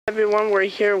Everyone, we're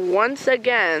here once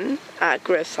again at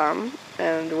Grissom,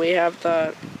 and we have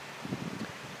the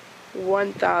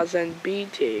 1000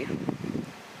 BT.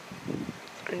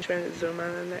 I'm trying to zoom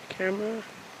out on that camera.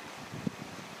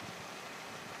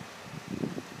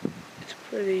 It's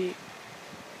pretty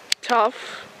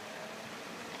tough,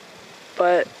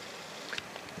 but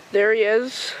there he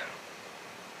is.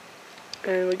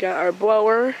 And we got our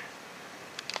blower.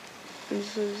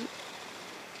 This is...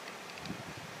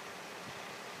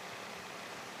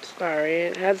 Sorry,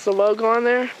 it has the logo on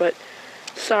there, but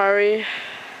sorry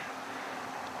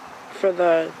for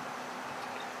the...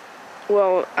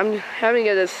 Well, I'm having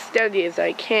it as steady as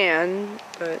I can,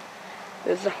 but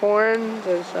there's a horn,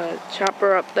 there's a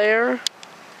chopper up there.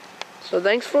 So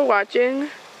thanks for watching.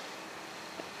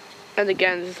 And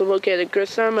again, this is located at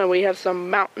Grissom, and we have some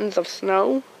mountains of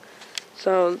snow.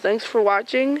 So thanks for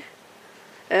watching.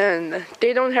 And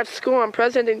they don't have school on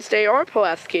President's Day or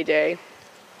Pulaski Day.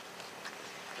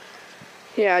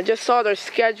 Yeah, I just saw their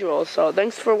schedule, so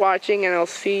thanks for watching, and I'll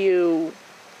see you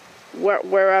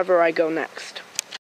wherever I go next.